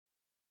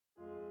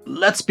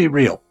Let's be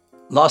real.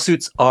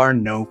 Lawsuits are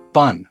no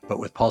fun, but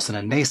with Paulson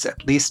and Nace,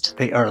 at least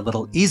they are a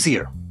little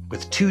easier.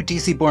 With two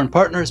DC-born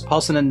partners,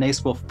 Paulson and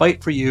Nace will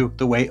fight for you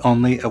the way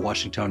only a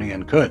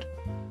Washingtonian could.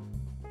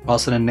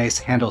 Paulson and Nace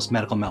handles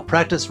medical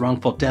malpractice,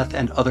 wrongful death,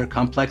 and other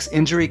complex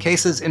injury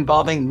cases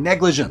involving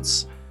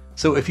negligence.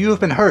 So if you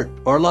have been hurt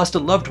or lost a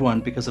loved one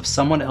because of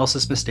someone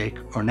else's mistake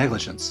or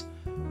negligence,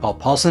 call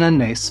Paulson and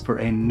Nace for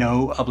a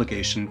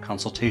no-obligation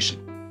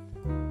consultation.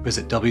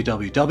 Visit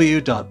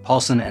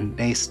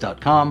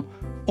www.paulsonandnace.com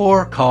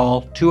or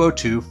call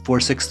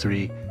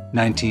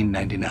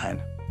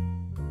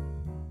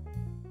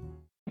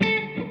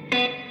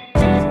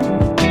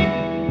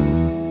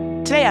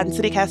 202-463-1999. Today on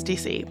CityCast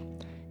DC.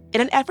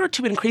 In an effort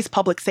to increase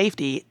public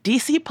safety,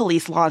 DC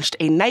police launched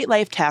a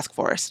nightlife task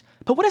force.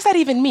 But what does that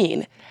even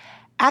mean?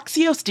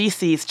 Axios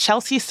DC's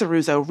Chelsea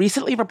Ceruzzo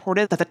recently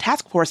reported that the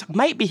task force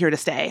might be here to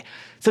stay.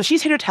 So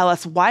she's here to tell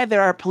us why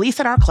there are police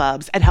in our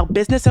clubs and how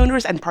business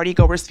owners and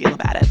partygoers feel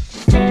about it.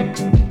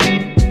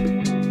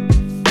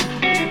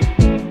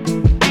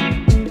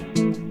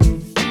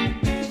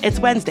 It's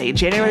Wednesday,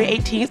 January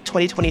 18th,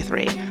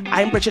 2023.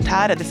 I'm Bridget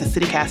Todd, and this is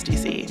CityCast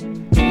DC.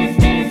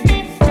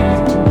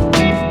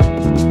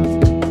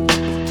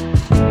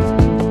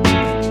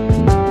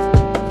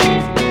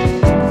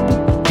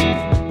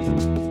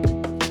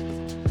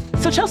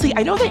 Chelsea,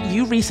 I know that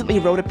you recently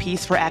wrote a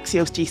piece for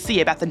Axios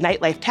DC about the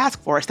Nightlife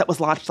Task Force that was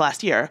launched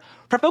last year.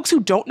 For folks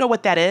who don't know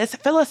what that is,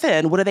 fill us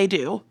in. What do they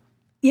do?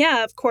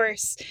 Yeah, of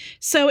course.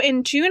 So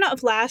in June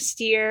of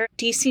last year,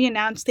 DC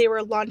announced they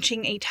were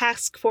launching a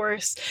task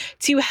force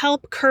to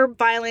help curb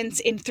violence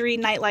in 3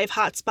 nightlife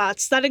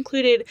hotspots. That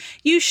included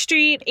U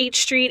Street, H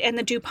Street, and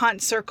the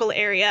DuPont Circle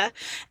area.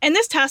 And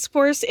this task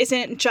force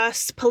isn't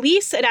just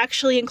police. It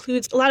actually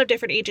includes a lot of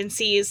different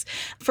agencies.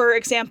 For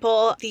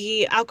example,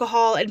 the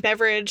Alcohol and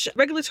Beverage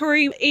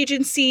Regulatory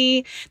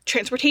Agency,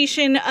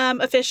 transportation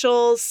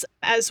officials,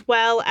 as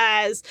well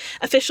as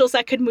officials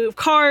that could move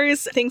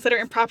cars, things that are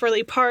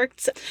improperly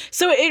parked.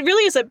 So it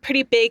really is a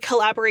pretty big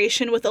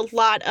collaboration with a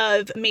lot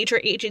of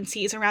major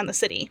agencies around the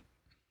city.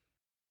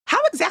 How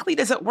exactly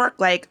does it work?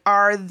 Like,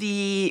 are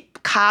the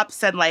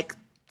cops and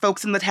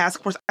folks in the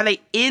task force, are they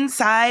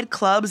inside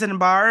clubs and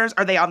bars?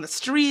 Are they on the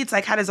streets?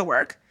 How does it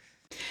work?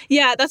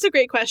 Yeah, that's a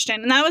great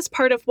question. And that was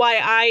part of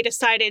why I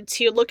decided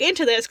to look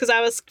into this, because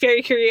I was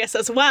very curious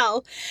as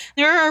well.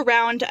 There are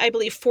around, I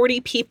believe,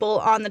 40 people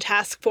on the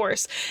task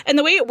force. And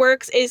the way it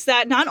works is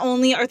that not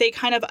only are they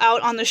kind of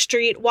out on the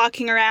street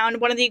walking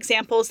around, one of the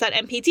examples that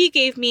MPD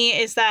gave me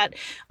is that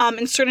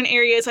in certain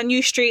areas on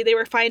U Street, they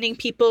were finding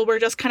people were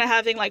just kind of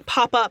having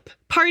pop-up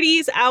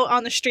parties out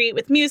on the street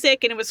with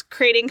music, and it was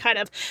creating kind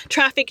of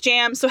traffic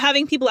jams. So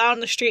having people out on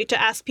the street to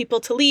ask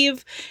people to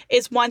leave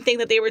is one thing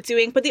that they were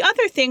doing. But the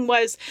other thing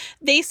was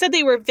they said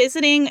they were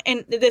visiting,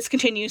 and this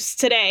continues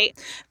today,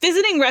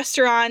 visiting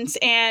restaurants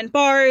and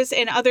bars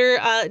and other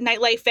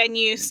nightlife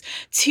venues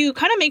to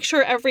kind of make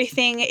sure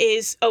everything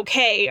is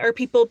okay. Are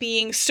people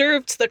being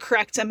served the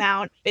correct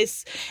amount?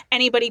 Is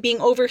anybody being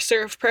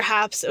overserved,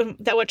 perhaps,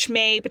 that which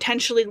may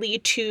potentially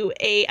lead to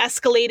a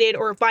escalated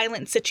or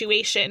violent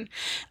situation?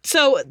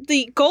 So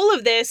the goal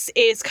of this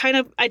is kind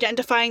of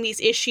identifying these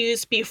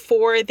issues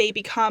before they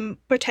become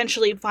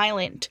potentially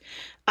violent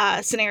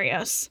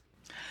scenarios.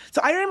 So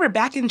I remember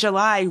back in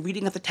July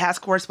reading that the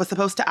task force was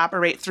supposed to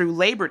operate through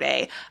Labor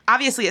Day.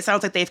 Obviously, it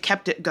sounds like they've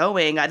kept it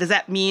going. Does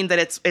that mean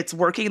that it's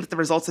working, that the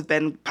results have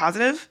been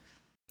positive?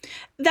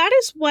 That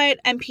is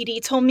what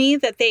MPD told me,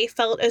 that they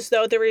felt as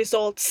though the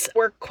results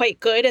were quite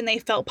good and they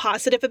felt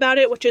positive about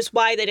it, which is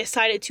why they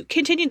decided to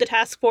continue the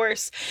task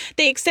force.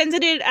 They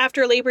extended it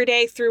after Labor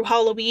Day through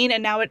Halloween,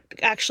 and now it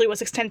actually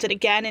was extended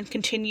again and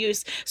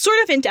continues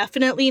sort of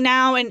indefinitely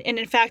now. And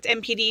in fact,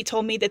 MPD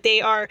told me that they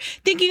are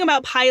thinking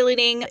about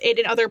piloting it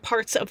in other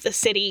parts of the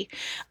city.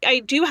 I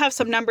do have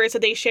some numbers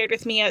that they shared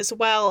with me as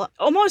well.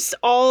 Almost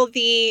all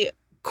the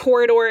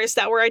corridors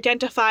that were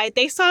identified,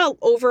 they saw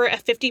over a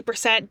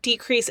 50%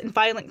 decrease in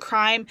violent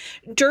crime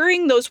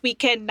during those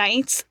weekend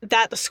nights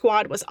that the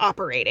squad was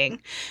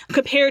operating,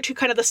 compared to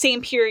kind of the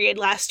same period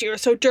last year.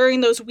 So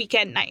during those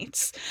weekend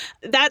nights.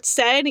 That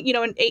said,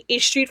 in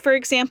H Street, for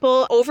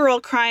example,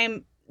 overall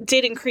crime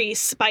did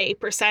increase by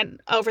 8%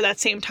 over that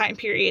same time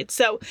period.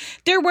 So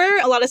there were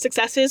a lot of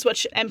successes,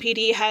 which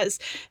MPD has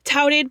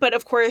touted, but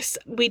of course,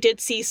 we did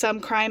see some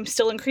crime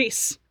still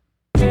increase.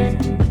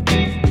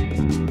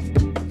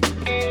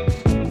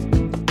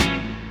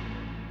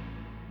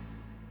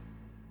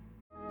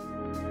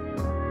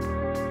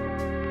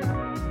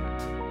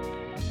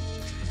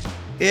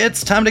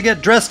 It's time to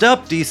get dressed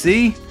up,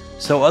 DC!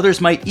 So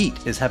Others Might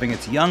Eat is having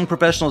its Young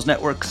Professionals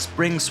Network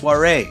Spring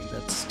Soiree.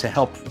 That's to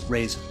help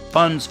raise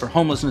funds for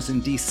homelessness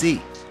in DC.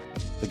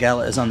 The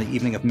gala is on the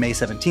evening of May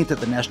 17th at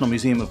the National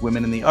Museum of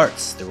Women in the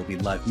Arts. There will be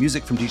live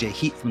music from DJ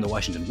Heat from the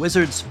Washington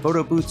Wizards,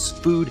 photo booths,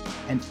 food,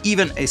 and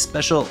even a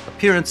special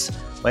appearance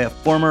by a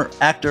former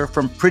actor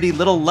from Pretty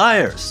Little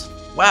Liars.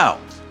 Wow!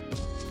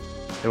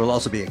 There will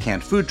also be a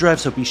canned food drive,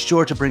 so be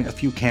sure to bring a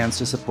few cans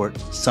to support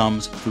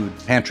Sum's Food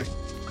Pantry.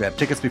 Grab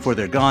tickets before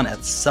they're gone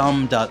at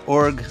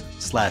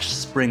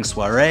some.org/spring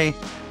soiree.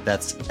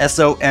 That's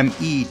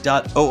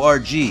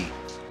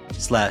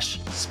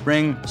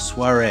some.org/spring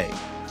soiree.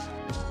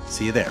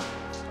 See you there.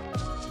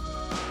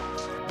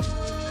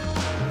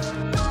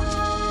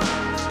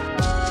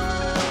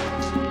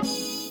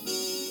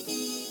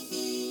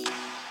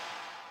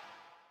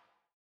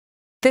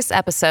 This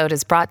episode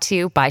is brought to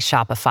you by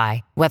Shopify.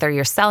 Whether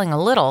you're selling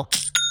a little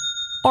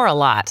or a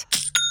lot,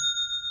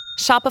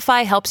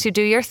 Shopify helps you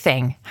do your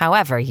thing,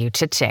 however you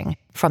cha-ching.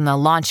 From the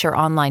launch your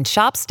online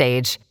shop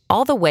stage,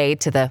 all the way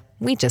to the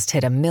we just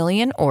hit 1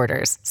 million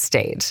orders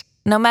stage.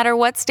 No matter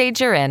what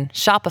stage you're in,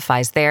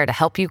 Shopify's there to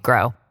help you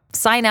grow.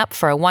 Sign up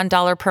for a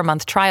 $1 per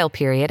month trial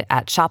period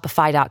at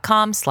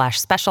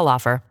shopify.com/special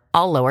offer,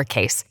 all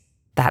lowercase.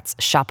 That's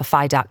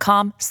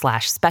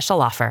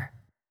shopify.com/special offer.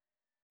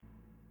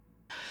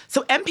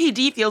 So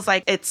MPD feels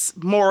like it's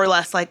more or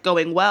less like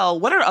going well.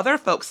 What are other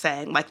folks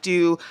saying? Like,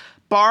 do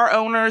bar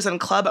owners and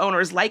club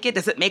owners like it?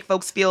 Does it make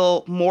folks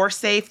feel more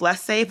safe,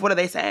 less safe? What are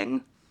they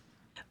saying?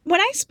 When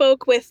I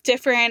spoke with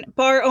different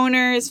bar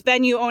owners,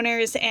 venue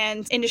owners,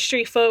 and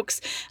industry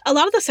folks, a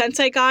lot of the sense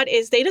I got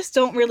is they just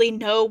don't really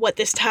know what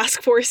this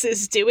task force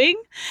is doing.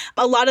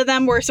 A lot of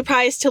them were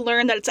surprised to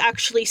learn that it's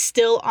actually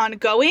still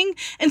ongoing,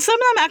 and some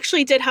of them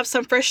actually did have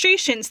some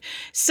frustrations.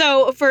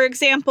 So, for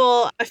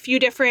example, a few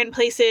different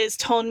places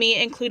told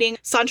me, including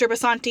Sandra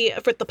Basanti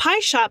with the Pie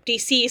Shop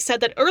DC,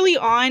 said that early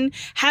on,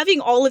 having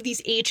all of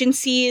these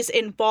agencies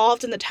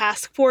involved in the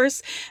task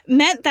force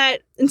meant that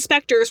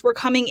inspectors were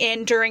coming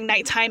in during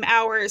nighttime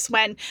hours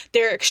when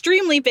they're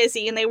extremely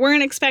busy and they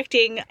weren't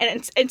expecting an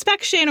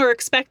inspection or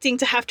expecting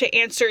to have to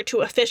answer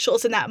to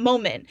officials in that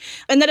moment.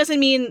 And that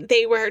doesn't mean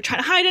they were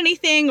trying to hide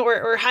anything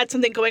or had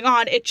something going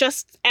on. It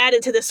just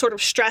added to this sort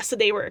of stress that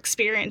they were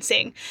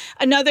experiencing.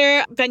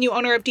 Another venue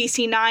owner of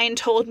DC9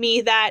 told me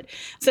that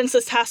since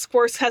this task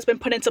force has been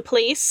put into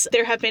place,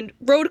 there have been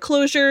road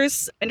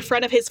closures in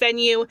front of his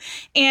venue,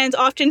 and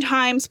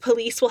oftentimes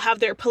police will have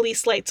their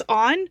police lights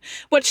on,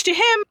 which to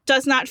him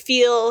does not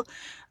feel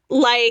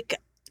like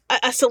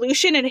a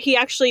solution, and he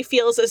actually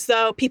feels as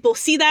though people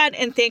see that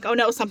and think, oh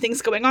no,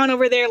 something's going on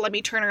over there, let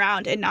me turn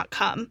around and not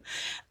come.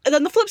 And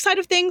then the flip side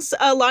of things,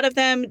 a lot of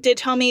them did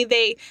tell me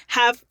they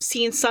have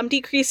seen some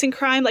decrease in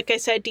crime. Like I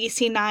said,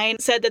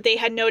 DC9 said that they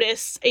had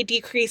noticed a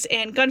decrease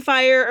in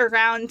gunfire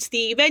around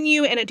the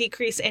venue and a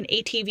decrease in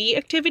ATV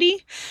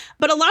activity.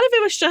 But a lot of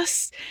it was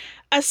just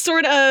a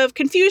sort of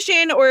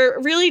confusion or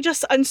really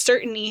just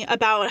uncertainty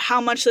about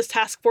how much this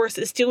task force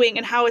is doing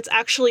and how it's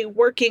actually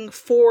working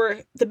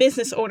for the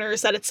business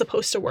owners that it's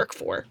supposed to work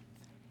for.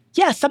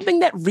 Yeah, something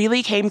that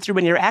really came through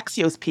in your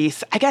Axios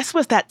piece, I guess,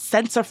 was that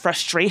sense of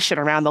frustration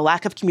around the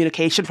lack of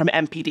communication from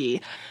MPD.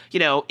 You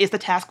know, is the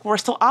task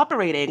force still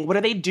operating? What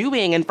are they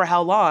doing and for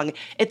how long?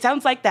 It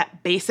sounds like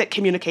that basic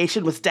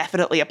communication was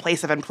definitely a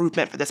place of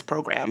improvement for this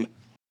program.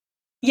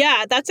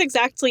 Yeah, that's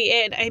exactly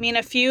it. I mean,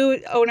 a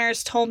few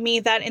owners told me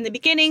that in the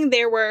beginning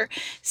there were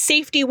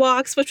safety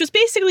walks, which was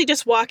basically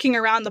just walking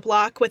around the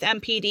block with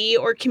MPD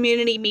or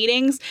community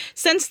meetings.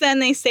 Since then,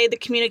 they say the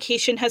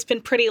communication has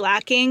been pretty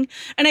lacking.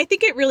 And I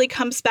think it really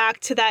comes back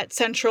to that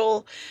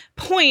central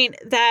point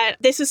that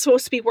this is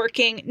supposed to be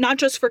working not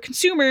just for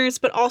consumers,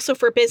 but also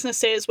for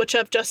businesses, which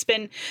have just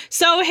been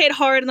so hit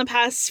hard in the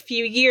past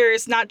few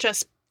years, not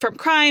just from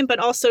crime, but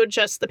also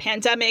just the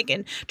pandemic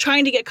and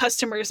trying to get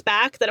customers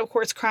back, that of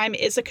course crime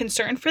is a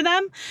concern for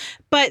them.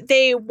 But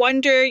they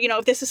wonder, you know,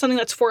 if this is something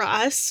that's for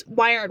us,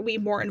 why aren't we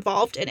more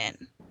involved in it?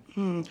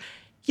 You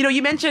know,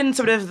 you mentioned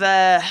sort of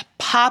the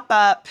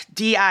pop-up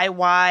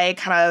DIY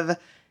kind of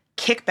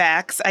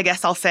kickbacks, I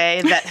guess I'll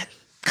say,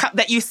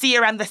 that you see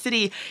around the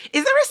city.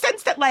 Is there a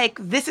sense that like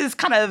this is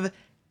kind of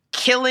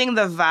killing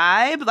the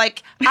vibe?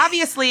 Like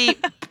obviously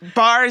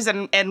bars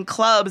and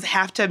clubs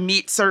have to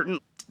meet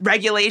certain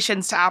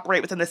regulations to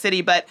operate within the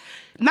city, but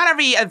not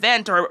every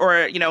event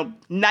or you know,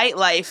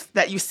 nightlife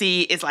that you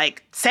see is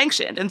like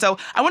sanctioned. And so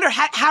I wonder,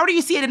 how do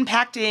you see it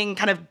impacting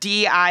kind of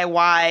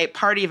DIY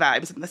party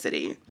vibes in the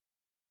city?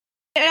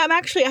 And I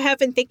have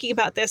been thinking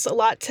about this a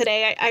lot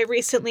today. I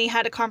recently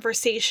had a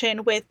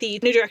conversation with the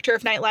new director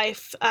of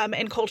Nightlife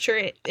and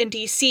Culture in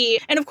DC.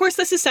 And of course,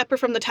 this is separate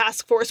from the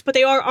task force, but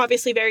they are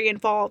obviously very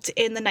involved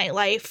in the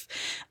nightlife.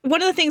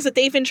 One of the things that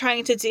they've been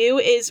trying to do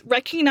is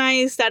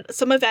recognize that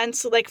some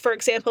events, like, for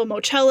example,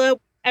 Mochella,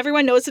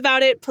 everyone knows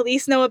about it,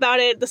 police know about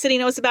it, the city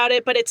knows about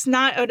it, but it's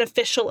not an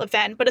official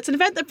event. But it's an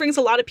event that brings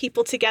a lot of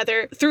people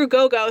together through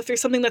go-go, through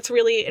something that's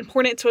really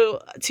important to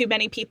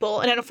many people.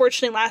 And then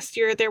unfortunately last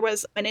year there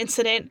was an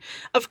incident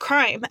of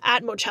crime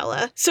at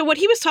Mochella. So what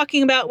he was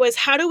talking about was,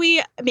 how do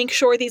we make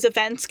sure these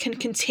events can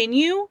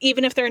continue,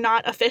 even if they're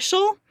not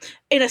official,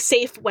 in a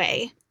safe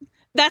way?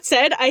 That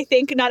said, I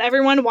think not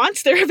everyone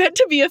wants their event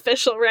to be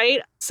official, right?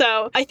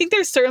 So I think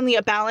there's certainly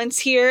a balance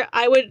here.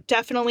 I would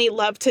definitely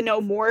love to know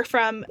more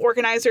from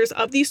organizers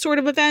of these sort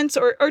of events,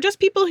 or just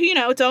people who, you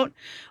know, don't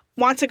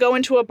want to go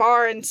into a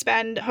bar and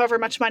spend however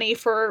much money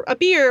for a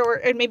beer,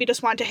 and maybe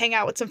just want to hang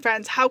out with some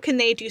friends. How can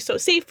they do so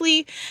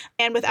safely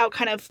and without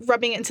kind of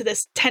rubbing into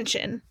this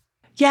tension?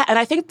 Yeah, and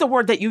I think the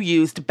word that you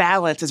used,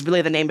 balance, is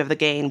really the name of the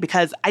game,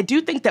 because I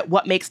do think that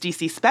what makes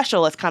DC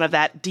special is kind of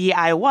that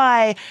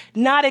DIY,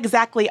 not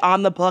exactly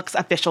on the books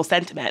official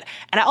sentiment.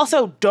 And I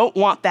also don't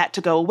want that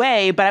to go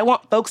away, but I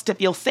want folks to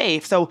feel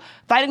safe. So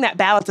finding that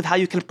balance of how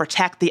you can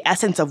protect the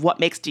essence of what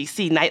makes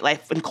DC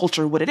nightlife and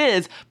culture what it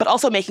is, but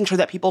also making sure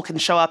that people can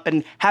show up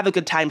and have a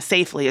good time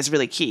safely is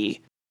really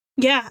key.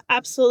 Yeah,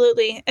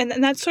 absolutely. And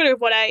that's sort of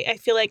what I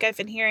feel like I've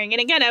been hearing.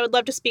 And again, I would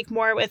love to speak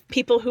more with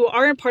people who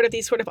aren't part of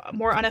these sort of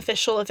more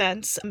unofficial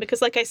events,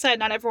 because like I said,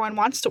 not everyone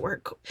wants to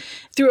work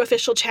through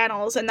official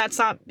channels. And that's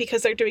not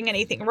because they're doing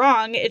anything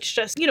wrong. It's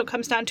just,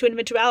 comes down to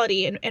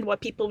individuality and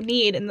what people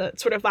need and the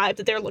sort of vibe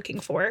that they're looking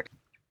for.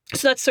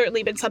 So that's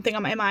certainly been something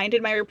on my mind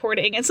in my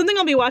reporting and something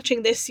I'll be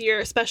watching this year,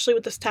 especially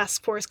with this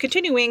task force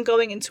continuing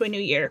going into a new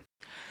year.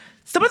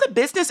 Some of the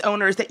business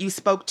owners that you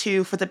spoke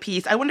to for the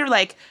piece, I wonder,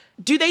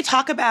 do they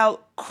talk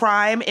about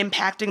crime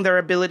impacting their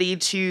ability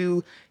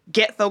to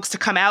get folks to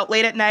come out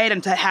late at night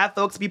and to have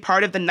folks be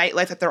part of the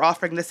nightlife that they're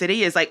offering the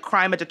city? Is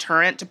crime a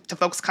deterrent to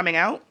folks coming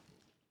out?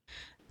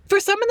 For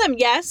some of them,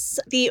 yes.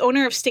 The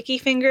owner of Sticky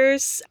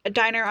Fingers, a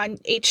diner on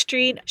H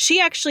Street, she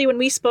actually, when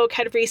we spoke,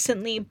 had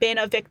recently been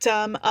a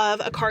victim of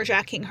a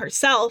carjacking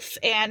herself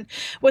and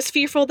was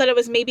fearful that it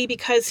was maybe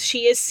because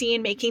she is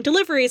seen making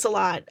deliveries a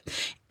lot.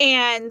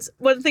 And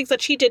one of the things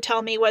that she did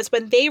tell me was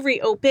when they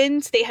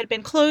reopened, they had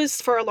been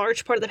closed for a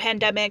large part of the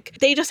pandemic.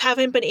 They just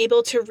haven't been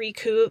able to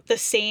recoup the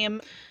same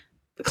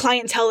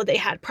clientele that they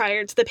had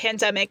prior to the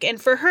pandemic.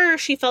 And for her,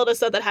 she felt as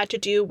though that had to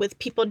do with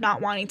people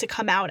not wanting to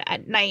come out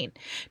at night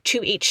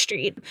to H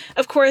Street.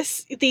 Of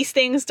course, these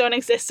things don't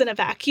exist in a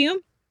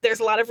vacuum. There's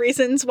a lot of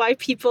reasons why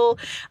people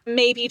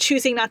may be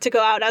choosing not to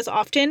go out as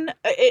often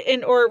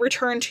or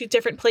return to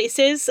different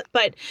places.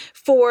 But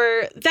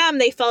for them,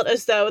 they felt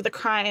as though the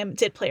crime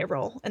did play a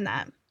role in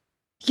that.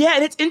 Yeah,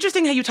 and it's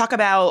interesting how you talk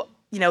about,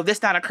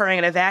 this not occurring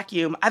in a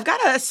vacuum. I've got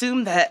to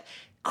assume that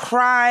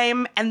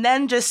crime and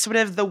then just sort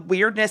of the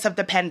weirdness of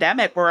the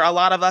pandemic where a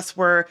lot of us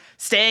were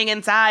staying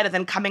inside and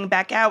then coming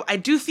back out. I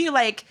do feel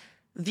like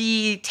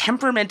the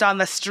temperament on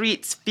the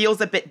streets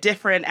feels a bit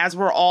different as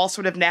we're all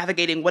sort of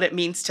navigating what it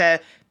means to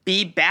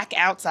be back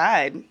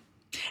outside.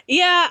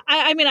 Yeah,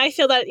 I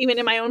feel that even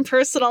in my own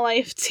personal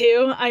life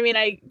too. I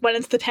went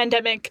into the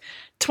pandemic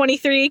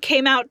 23,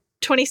 came out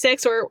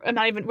 26, or we're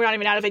not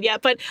even out of it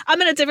yet, but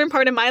I'm in a different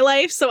part of my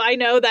life, so I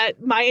know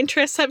that my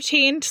interests have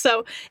changed,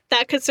 so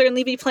that could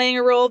certainly be playing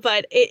a role,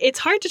 but it's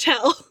hard to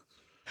tell.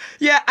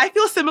 Yeah, I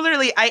feel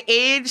similarly. I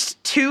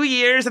aged 2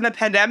 years in the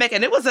pandemic,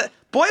 and was it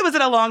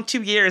a long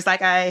 2 years.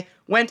 I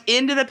went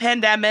into the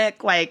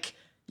pandemic,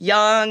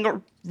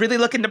 young, really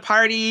looking to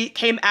party,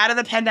 came out of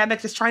the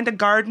pandemic just trying to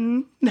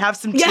garden and have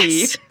some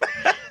tea.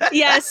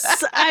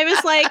 Yes, I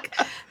was like,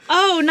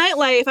 oh,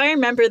 nightlife, I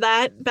remember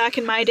that back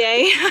in my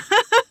day.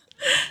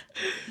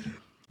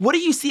 What do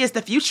you see as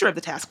the future of the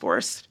task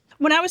force?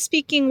 When I was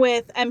speaking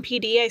with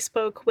MPD, I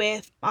spoke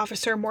with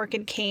Officer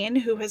Morgan Kane,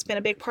 who has been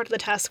a big part of the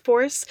task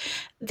force.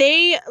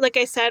 They, like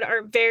I said,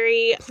 are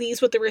very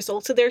pleased with the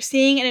results that they're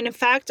seeing and in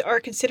fact are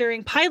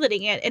considering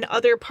piloting it in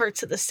other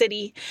parts of the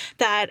city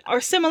that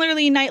are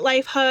similarly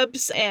nightlife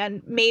hubs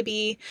and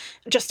maybe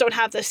just don't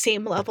have the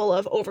same level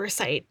of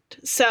oversight.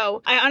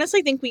 So I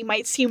honestly think we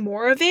might see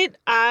more of it.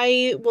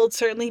 I will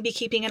certainly be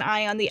keeping an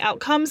eye on the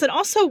outcomes and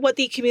also what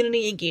the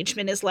community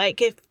engagement is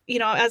like. If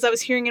as I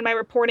was hearing in my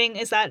reporting,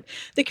 is that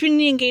the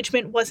community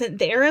engagement wasn't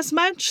there as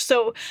much.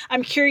 So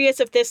I'm curious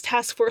if this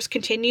task force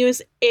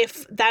continues,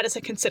 if that is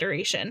a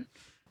consideration.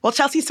 Well,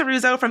 Chelsea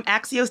Ceruzzo from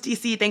Axios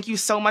DC, thank you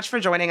so much for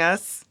joining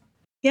us.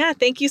 Yeah,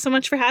 thank you so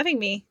much for having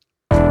me.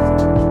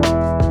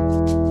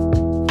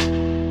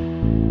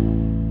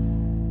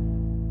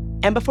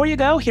 And before you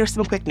go, here's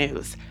some quick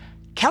news.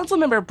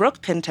 Councilmember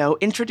Brooke Pinto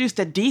introduced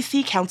a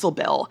DC council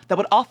bill that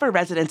would offer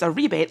residents a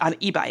rebate on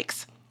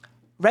e-bikes.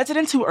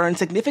 Residents who earn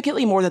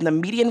significantly more than the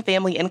median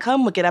family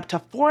income would get up to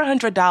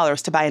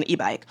 $400 to buy an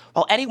e-bike,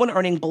 while anyone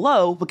earning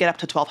below would get up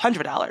to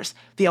 $1,200.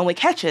 The only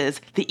catch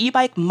is the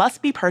e-bike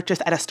must be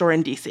purchased at a store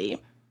in DC.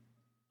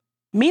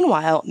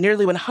 Meanwhile,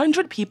 nearly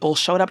 100 people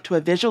showed up to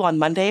a vigil on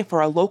Monday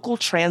for a local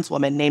trans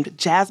woman named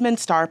Jasmine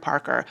Starr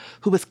Parker,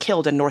 who was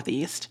killed in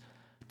Northeast.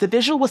 The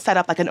vigil was set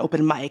up like an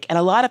open mic, and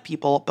a lot of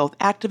people, both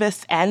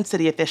activists and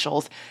city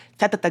officials,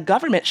 said that the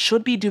government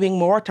should be doing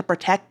more to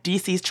protect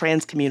DC's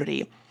trans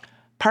community.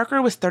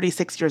 Parker was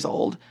 36 years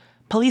old.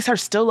 Police are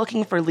still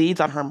looking for leads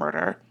on her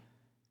murder.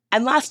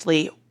 And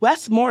lastly,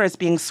 Wes Moore is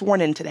being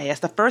sworn in today as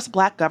the first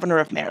Black governor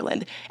of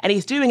Maryland, and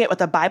he's doing it with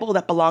a Bible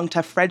that belonged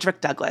to Frederick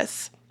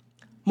Douglass.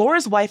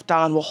 Moore's wife,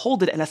 Dawn, will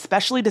hold it in a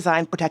specially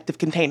designed protective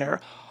container.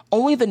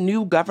 Only the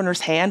new governor's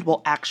hand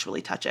will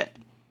actually touch it.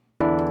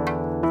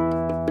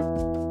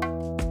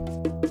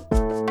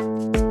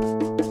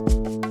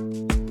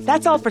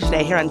 That's all for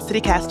today here on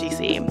CityCast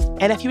DC.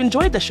 And if you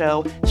enjoyed the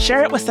show,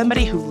 share it with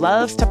somebody who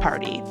loves to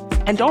party.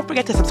 And don't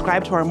forget to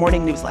subscribe to our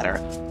morning newsletter.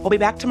 We'll be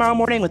back tomorrow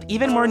morning with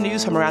even more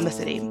news from around the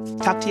city.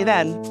 Talk to you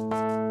then.